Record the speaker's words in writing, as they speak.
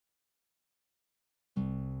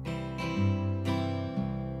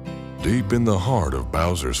deep in the heart of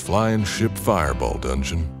Bowser's flying ship fireball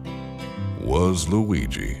dungeon was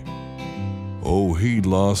Luigi. Oh, he'd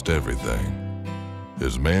lost everything.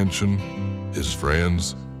 His mansion, his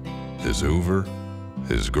friends, his Hoover,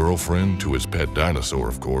 his girlfriend, to his pet dinosaur,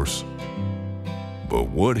 of course. But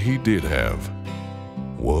what he did have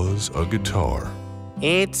was a guitar.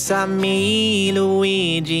 It's a me,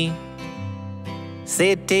 Luigi,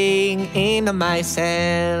 sitting in my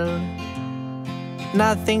cell.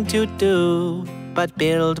 Nothing to do but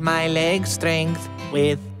build my leg strength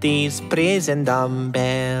with these prison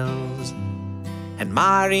dumbbells. And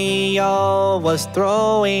Mario was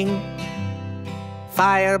throwing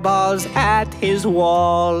fireballs at his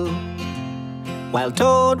wall, while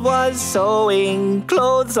Toad was sewing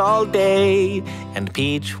clothes all day, and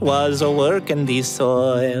Peach was working the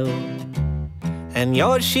soil. And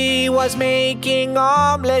Yoshi was making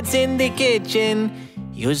omelets in the kitchen,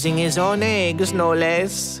 using his own eggs, no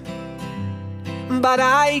less. But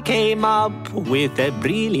I came up with a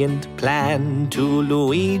brilliant plan to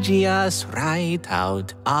Luigi us right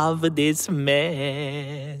out of this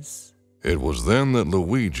mess. It was then that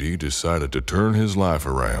Luigi decided to turn his life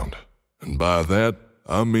around. And by that,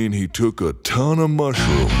 I mean he took a ton of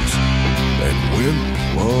mushrooms and went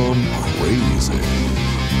plumb crazy.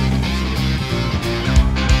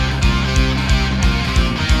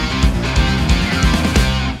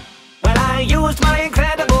 Well, I used my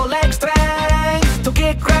incredible leg strength to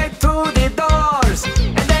kick right through the doors,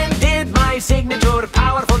 and then did my signature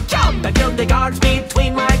powerful jump and killed the guards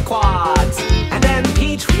between my quads. And then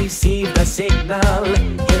Peach received a signal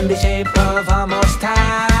in the shape of a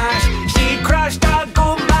moustache. She crushed a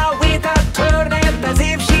Goomba with a turnip as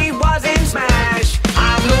if she was in Smash.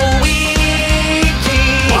 I'm Luigi,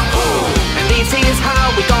 and this is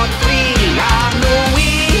how we got free. I'm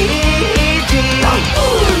Luigi,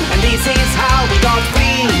 and this is how we got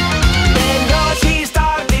free. Then Yoshi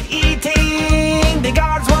started eating the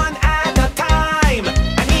guards one at a time,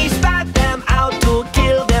 and he spat them out to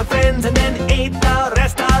kill their friends and then ate the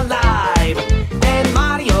rest alive. Then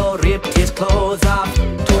Mario ripped his clothes off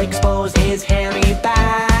to expose his hairy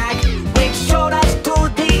back, which showed us to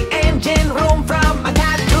the engine room from a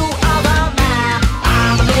tattoo of a map.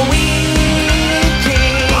 I'm Luigi,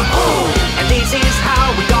 and this is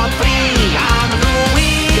how we got free. I'm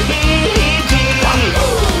Luigi,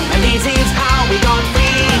 and this is how we got free.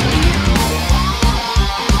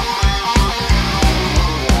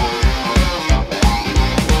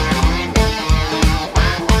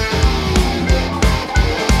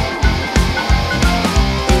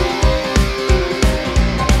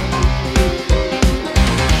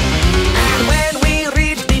 And when we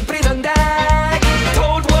reached the prison deck,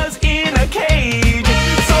 Toad was in a cage.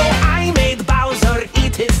 So I made Bowser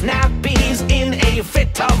eat his nappies in a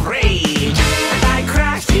fit of rage. And I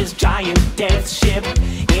crashed his giant death ship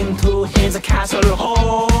into his castle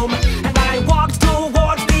home. And I walked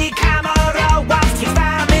towards the camera whilst his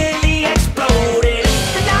family exploded.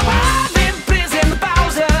 And now I've imprisoned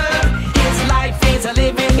Bowser. His life is a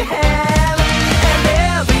living hell. And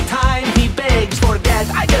every time he begs for death,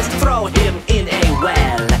 I just throw him in a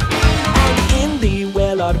well. And in the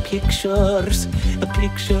well are pictures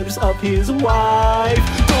of his wife,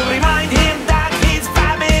 to remind him that his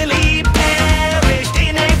family perished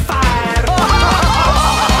in a fire.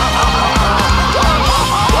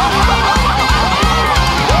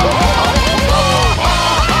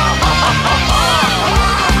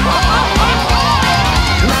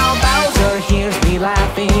 Now Bowser hears me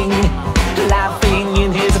laughing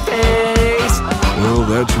in his face. Well,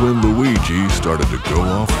 that's when Luigi started to go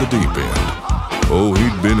off the deep end. Oh,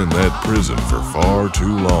 he'd been in that prison for far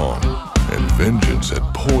too long, and vengeance had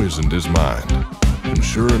poisoned his mind. And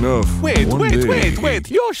sure enough, Wait,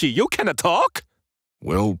 Yoshi, you cannot talk?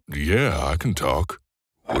 Well, yeah, I can talk.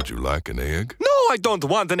 Would you like an egg? No, I don't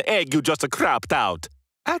want an egg you just crapped out.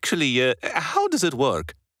 Actually, how does it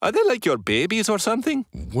work? Are they like your babies or something?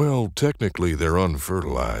 Well, technically they're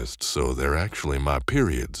unfertilized, so they're actually my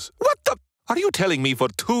periods. What the? Are you telling me for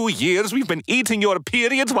 2 years we've been eating your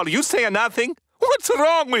periods while you say nothing? What's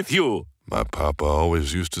wrong with you? My papa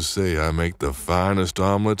always used to say I make the finest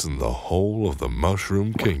omelets in the whole of the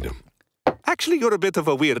Mushroom Kingdom. Actually, you're a bit of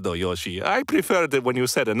a weirdo, Yoshi. I preferred it when you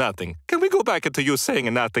said nothing. Can we go back into you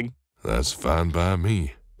saying nothing? That's fine by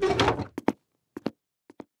me.